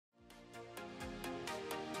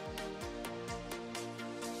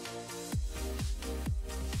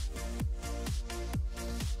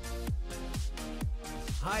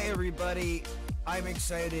Hi everybody, I'm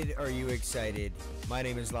excited. Are you excited? My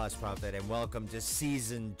name is Lost Prophet and welcome to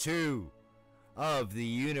Season 2 of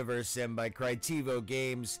the Universim by Crytivo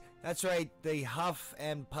Games. That's right, the Huff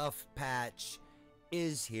and Puff Patch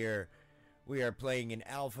is here. We are playing in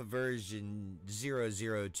alpha version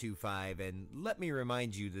 0025, and let me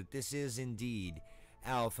remind you that this is indeed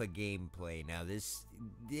alpha gameplay. Now this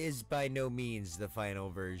is by no means the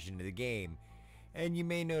final version of the game. And you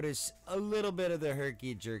may notice a little bit of the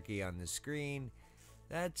herky-jerky on the screen.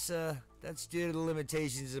 That's due to the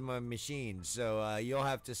limitations of my machine, so you'll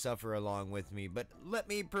have to suffer along with me. But let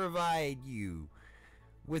me provide you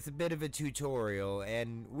with a bit of a tutorial,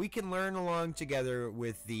 and we can learn along together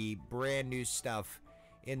with the brand new stuff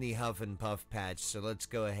in the Huff and Puff Patch. So let's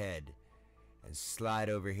go ahead and slide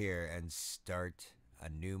over here and start a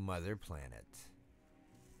new mother planet.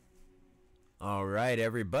 Alright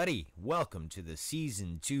everybody, welcome to the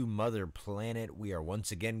Season 2 Mother Planet. We are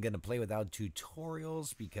once again going to play without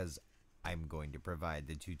tutorials because I'm going to provide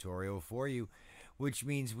the tutorial for you, which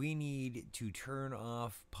means we need to turn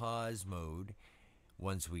off pause mode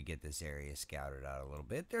once we get this area scouted out a little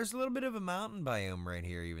bit. There's a little bit of a mountain biome right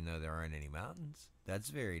here, even though there aren't any mountains. That's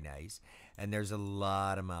very nice. And there's a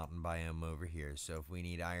lot of mountain biome over here, so if we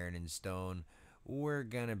need iron and stone, we're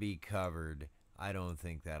going to be covered. I don't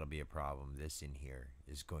think that'll be a problem. This in here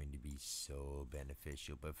is going to be so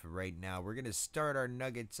beneficial. But for right now, we're going to start our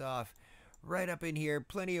nuggets off right up in here.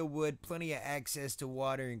 Plenty of wood, plenty of access to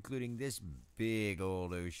water, including this big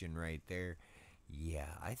old ocean right there. Yeah,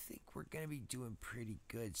 I think we're going to be doing pretty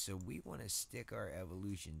good. So we want to stick our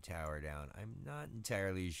evolution tower down. I'm not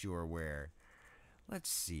entirely sure where. Let's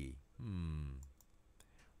see.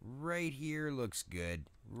 Right here looks good.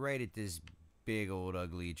 Right at this big old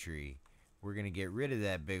ugly tree. We're going to get rid of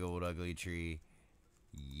that big old ugly tree.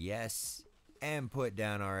 Yes. And put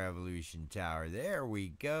down our evolution tower. There we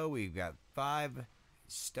go. We've got 5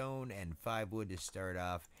 stone and 5 wood to start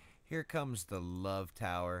off. Here comes the love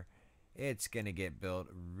tower. It's going to get built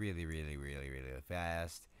really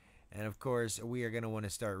fast. And of course, we are going to want to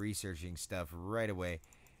start researching stuff right away.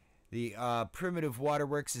 The primitive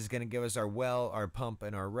waterworks is going to give us our well, our pump,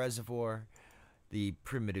 and our reservoir. The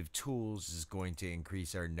primitive tools is going to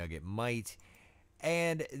increase our nugget might,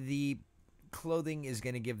 and the clothing is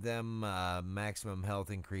going to give them maximum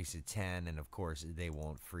health increase of 10, and of course they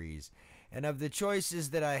won't freeze. And of the choices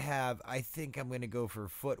that I have, I think I'm going to go for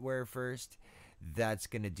footwear first. That's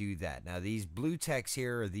going to do that. Now these blue techs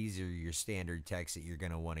here, these are your standard techs that you're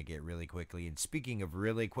going to want to get really quickly. And speaking of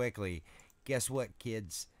really quickly, guess what,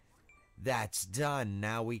 kids? That's done.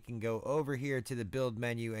 Now we can go over here to the build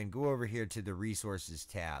menu and go over here to the resources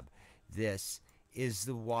tab. This is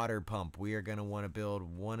the water pump. We are going to want to build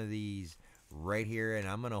one of these right here, and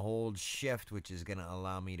I'm going to hold shift, which is going to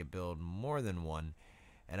allow me to build more than one.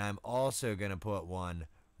 And I'm also going to put one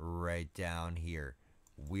right down here.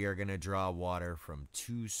 We are going to draw water from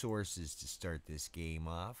 2 sources to start this game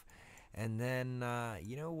off. And then,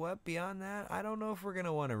 you know what, beyond that, I don't know if we're going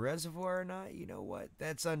to want a reservoir or not. You know what,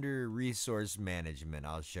 that's under resource management.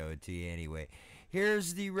 I'll show it to you anyway.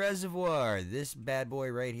 Here's the reservoir. This bad boy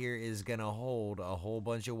right here is going to hold a whole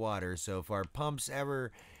bunch of water. So if our pumps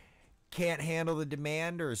ever can't handle the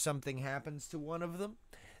demand or something happens to one of them,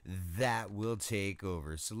 that will take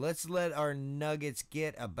over. So let's let our nuggets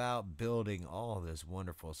get about building all this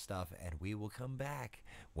wonderful stuff, and we will come back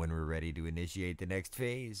when we're ready to initiate the next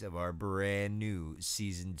phase of our brand new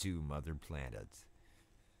Season 2 Mother Planet.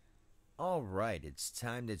 Alright, it's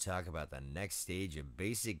time to talk about the next stage of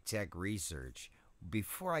basic tech research.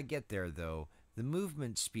 Before I get there though, the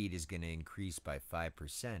movement speed is going to increase by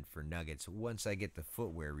 5% for nuggets once I get the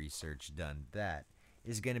footwear research done. That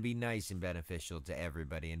is going to be nice and beneficial to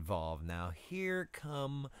everybody involved. Now here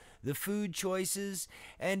come the food choices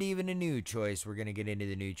and even a new choice. We're going to get into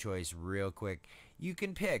the new choice real quick. You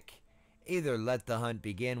can pick either let the hunt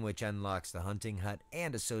begin, which unlocks the hunting hut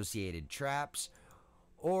and associated traps,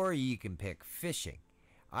 or you can pick fishing.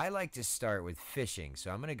 I like to start with fishing, so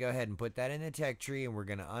I'm going to go ahead and put that in the tech tree, and we're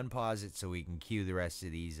going to unpause it so we can queue the rest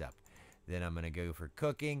of these up. Then I'm going to go for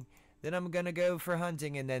cooking, then I'm going to go for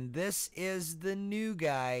hunting, and then this is the new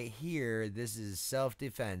guy here. This is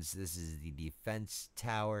self-defense. This is the defense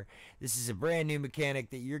tower. This is a brand new mechanic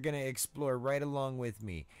that you're going to explore right along with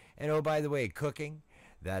me. And oh, by the way, cooking,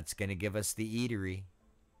 that's going to give us the eatery.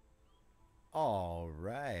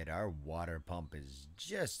 Alright, our water pump is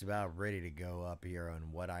just about ready to go up here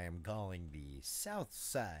on what I am calling the south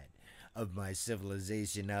side of my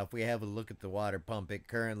civilization. Now if we have a look at the water pump, it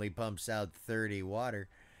currently pumps out 30 water,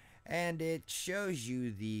 and it shows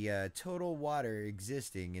you the total water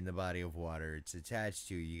existing in the body of water it's attached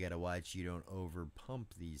to. You gotta watch you don't over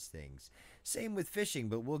pump these things. Same with fishing,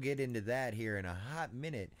 but we'll get into that here in a hot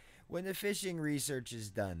minute when the fishing research is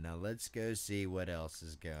done. Now let's go see what else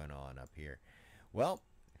is going on up here. Well,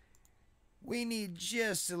 we need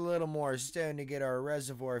just a little more stone to get our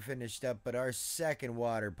reservoir finished up, but our second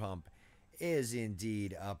water pump is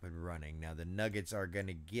indeed up and running. Now the Nuggets are going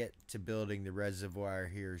to get to building the reservoir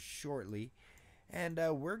here shortly, and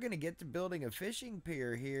we're going to get to building a fishing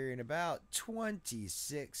pier here in about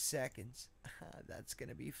 26 seconds. That's going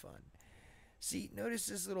to be fun. See, notice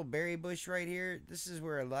this little berry bush right here? This is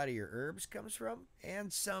where a lot of your herbs comes from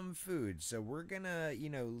and some food. So we're going to,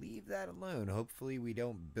 leave that alone. Hopefully we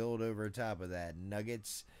don't build over top of that.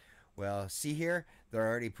 Nuggets, well, see here? They're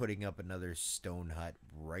already putting up another stone hut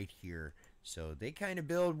right here. So they kind of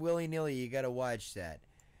build willy-nilly. You got to watch that.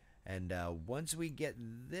 And once we get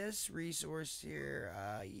this resource here,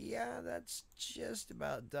 yeah, that's just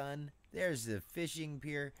about done. There's the fishing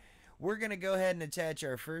pier. We're going to go ahead and attach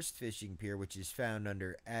our first fishing pier, which is found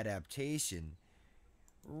under adaptation,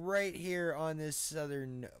 right here on this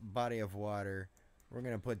southern body of water. We're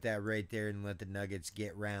going to put that right there and let the Nuggets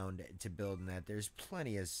get round to building that. There's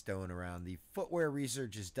plenty of stone around. The footwear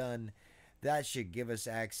research is done. That should give us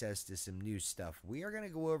access to some new stuff. We are going to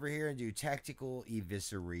go over here and do tactical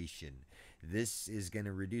evisceration. This is going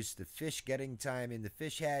to reduce the fish getting time in the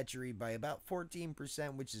fish hatchery by about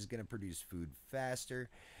 14%, which is going to produce food faster.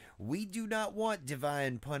 We do not want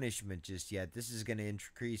divine punishment just yet. This is going to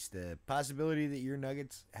increase the possibility that your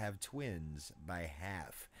Nuggets have twins by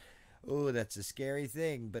half. Oh, that's a scary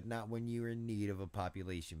thing, but not when you're in need of a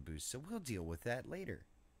population boost. So we'll deal with that later.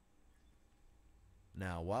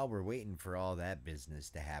 Now, while we're waiting for all that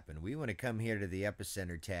business to happen, we want to come here to the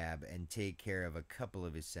Epicenter tab and take care of a couple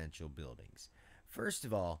of essential buildings. First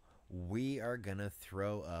of all, we are going to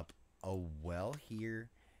throw up a well here,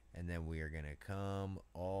 and then we are going to come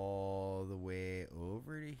all the way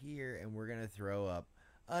over to here, and we're going to throw up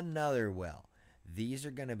another well. These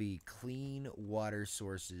are going to be clean water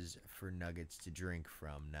sources for Nuggets to drink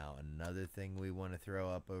from. Now, another thing we want to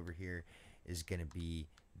throw up over here is going to be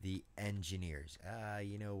the engineers.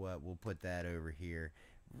 You know what? We'll put that over here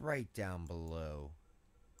right down below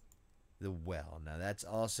the well. Now, that's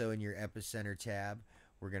also in your Epicenter tab.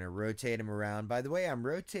 We're going to rotate them around. By the way, I'm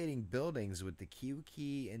rotating buildings with the Q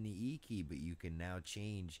key and the E key, but you can now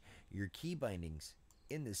change your key bindings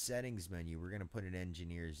in the settings menu. We're going to put in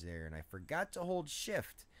engineers there, and I forgot to hold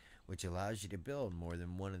shift, which allows you to build more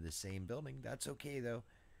than one of the same building. That's okay, though.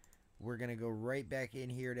 We're going to go right back in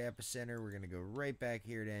here to Epicenter. We're going to go right back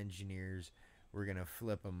here to engineers. We're going to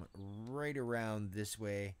flip them right around this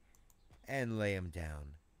way and lay them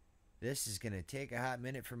down. This is going to take a hot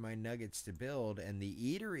minute for my Nuggets to build, and the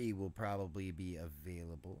eatery will probably be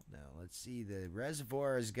available. Now, let's see. The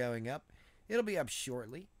reservoir is going up. It'll be up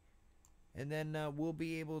shortly. And then we'll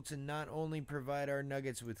be able to not only provide our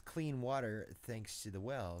Nuggets with clean water, thanks to the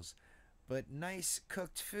wells, but nice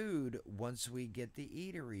cooked food once we get the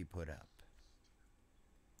eatery put up.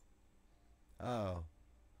 Oh,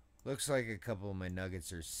 looks like a couple of my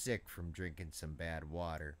Nuggets are sick from drinking some bad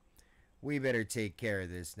water. We better take care of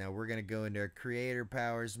this. Now we're going to go into our Creator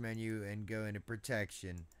Powers menu and go into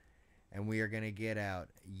Protection. And we are going to get out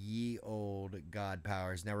Ye Old God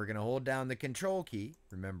Powers. Now we're going to hold down the Control key.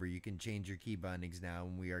 Remember, you can change your key bindings now.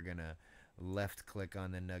 And we are going to left click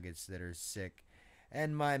on the Nuggets that are sick.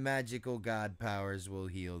 And my magical God Powers will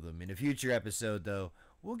heal them. In a future episode, though,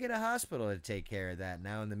 we'll get a hospital to take care of that.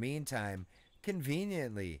 Now, in the meantime,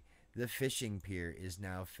 conveniently, the fishing pier is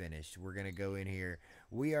now finished. We're going to go in here.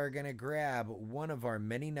 We are going to grab one of our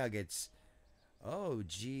many Nuggets. Oh,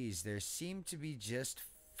 geez, there seem to be just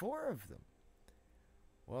 4 of them.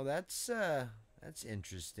 Well, that's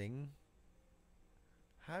interesting.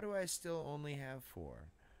 How do I still only have 4?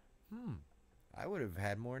 I would have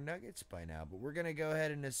had more Nuggets by now, but we're going to go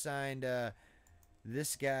ahead and assign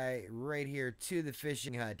this guy right here to the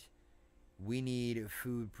fishing hut. We need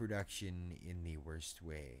food production in the worst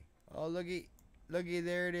way. Oh, looky,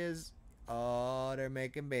 there it is. Oh, they're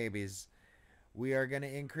making babies. We are going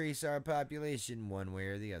to increase our population one way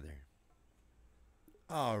or the other.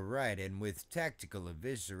 Alright, and with tactical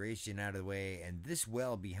evisceration out of the way and this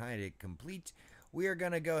well behind it complete, we are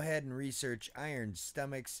going to go ahead and research iron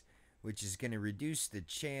stomachs, which is going to reduce the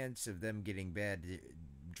chance of them getting bad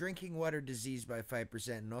drinking water disease by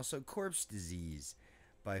 5% and also corpse disease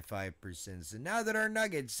by 5%. So now that our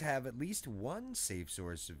Nuggets have at least one safe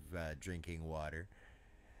source of drinking water,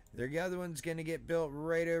 The other one's going to get built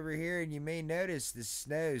right over here, and you may notice the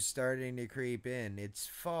snow's starting to creep in. It's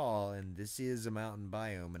fall, and this is a mountain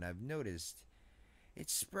biome, and I've noticed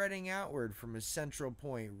it's spreading outward from a central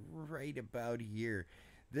point right about here.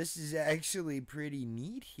 This is actually pretty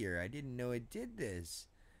neat here. I didn't know it did this.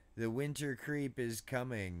 The winter creep is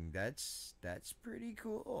coming. That's pretty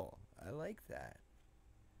cool. I like that.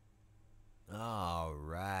 All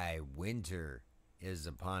right, winter is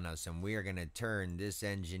upon us, and we are going to turn this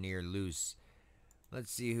engineer loose.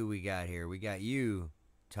 Let's see who we got here. We got you,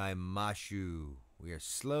 Taimashu. We are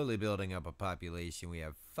slowly building up a population. We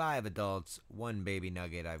have 5 adults, 1 baby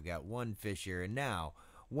nugget. I've got 1 fisher, and now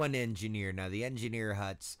 1 engineer. Now, the engineer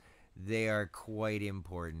huts, they are quite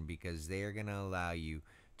important because they are going to allow you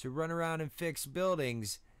to run around and fix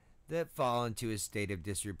buildings that fall into a state of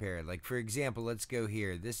disrepair. Like, for example, let's go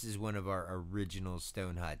here. This is one of our original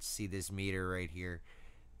stone huts. See this meter right here?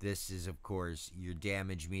 This is, of course, your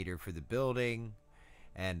damage meter for the building.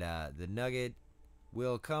 And the nugget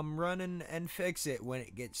will come running and fix it when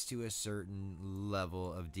it gets to a certain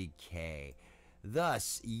level of decay.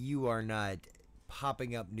 Thus, you are not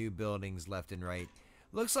popping up new buildings left and right.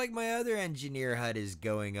 Looks like my other engineer hut is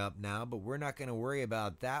going up now, but we're not going to worry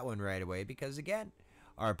about that one right away because, again,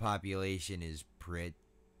 our population is pretty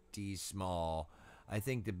small. I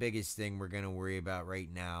think the biggest thing we're going to worry about right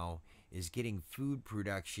now is getting food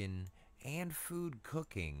production and food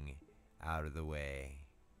cooking out of the way.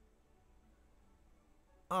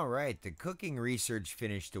 Alright, the cooking research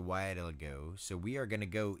finished a while ago, so we are going to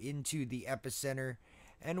go into the epicenter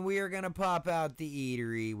and we are going to pop out the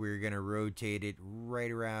eatery. We're going to rotate it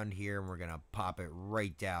right around here and we're going to pop it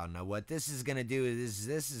right down. Now what this is going to do is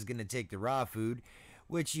this is going to take the raw food,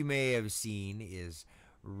 which you may have seen is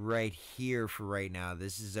right here for right now.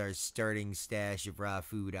 This is our starting stash of raw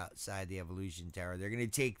food outside the evolution tower. They're going to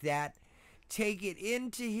take that, take it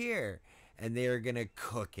into here, and they're going to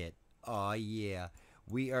cook it. Oh yeah.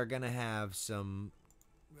 We are going to have some,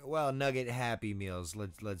 well, nugget happy meals.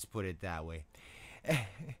 Let's put it that way.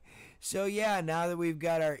 So yeah, now that we've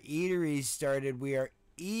got our eateries started, we are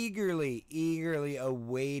eagerly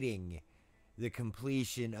awaiting the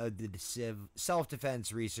completion of the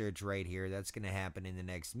self-defense research right here. That's going to happen in the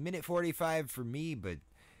next minute 45 for me, but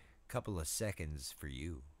a couple of seconds for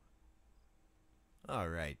you.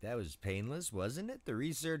 Alright, that was painless, wasn't it? The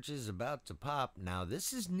research is about to pop. Now,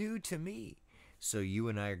 this is new to me, so you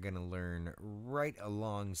and I are going to learn right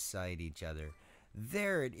alongside each other.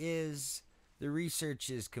 There it is. The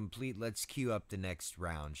research is complete. Let's queue up the next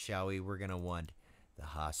round, shall we? We're going to want the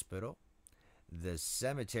hospital, the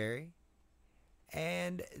cemetery,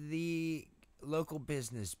 and the local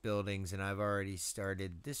business buildings. And I've already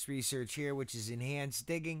started this research here, which is enhanced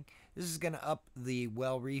digging. This is going to up the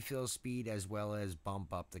well refill speed as well as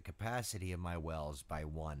bump up the capacity of my wells by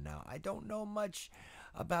 1. Now, I don't know much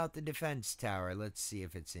about the defense tower. Let's see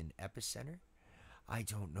if it's in epicenter. I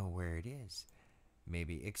don't know where it is.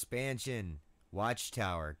 Maybe expansion.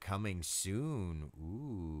 Watchtower coming soon.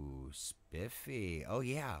 Ooh, spiffy. Oh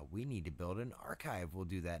yeah, we need to build an archive. We'll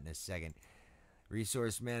do that in a second.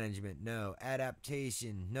 Resource management, no.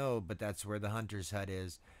 Adaptation, no, but that's where the hunter's hut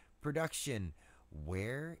is. Production,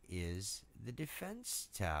 where is the defense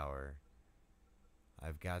tower?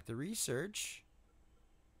 I've got the research.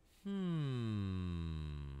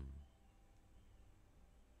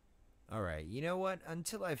 Alright, you know what?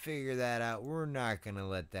 Until I figure that out, we're not going to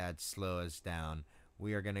let that slow us down.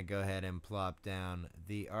 We are going to go ahead and plop down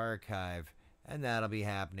the archive, and that'll be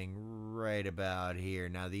happening right about here.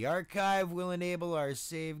 Now, the archive will enable our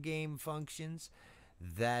save game functions.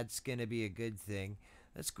 That's going to be a good thing.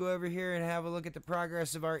 Let's go over here and have a look at the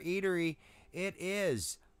progress of our eatery. It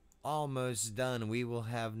is almost done. We will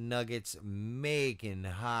have nuggets making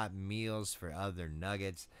hot meals for other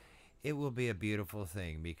nuggets. It will be a beautiful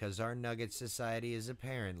thing because our nugget society is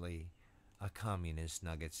apparently a communist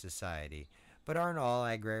nugget society. But aren't all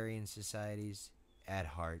agrarian societies at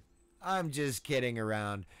heart? I'm just kidding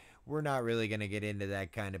around. We're not really going to get into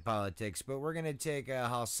that kind of politics, but we're going to take a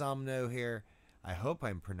Halsamno here. I hope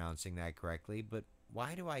I'm pronouncing that correctly, but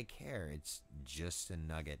why do I care? It's just a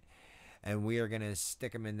nugget. And we are going to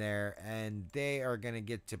stick them in there, and they are going to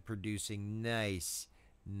get to producing nice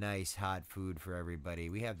hot food for everybody.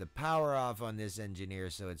 We have the power off on this engineer,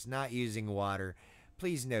 so it's not using water.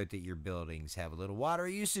 Please note that your buildings have a little water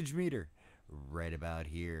usage meter right about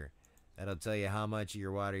here. That'll tell you how much of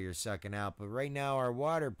your water you're sucking out. But right now, our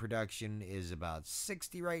water production is about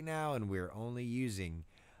 60 right now, and we're only using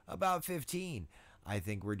about 15. I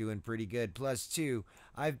think we're doing pretty good. Plus, two,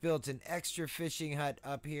 I've built an extra fishing hut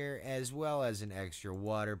up here as well as an extra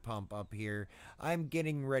water pump up here. I'm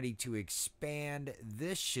getting ready to expand.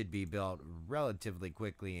 This should be built relatively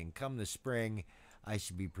quickly, and come the spring, I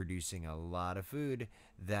should be producing a lot of food.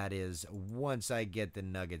 That is, once I get the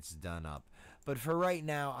nuggets done up. But for right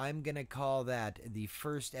now, I'm going to call that the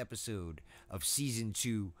first episode of Season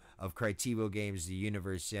 2 of Crytivo Games, the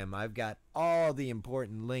Universim. I've got all the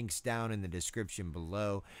important links down in the description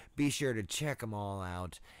below. Be sure to check them all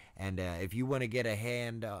out. And if you want to get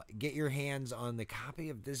your hands on the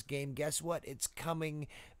copy of this game, guess what? It's coming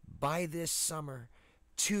by this summer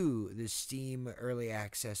to the Steam Early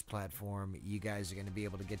Access platform. You guys are going to be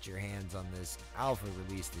able to get your hands on this alpha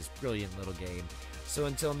release, this brilliant little game. So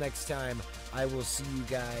until next time, I will see you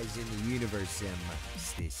guys in the Universim.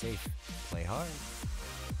 Stay safe, play hard.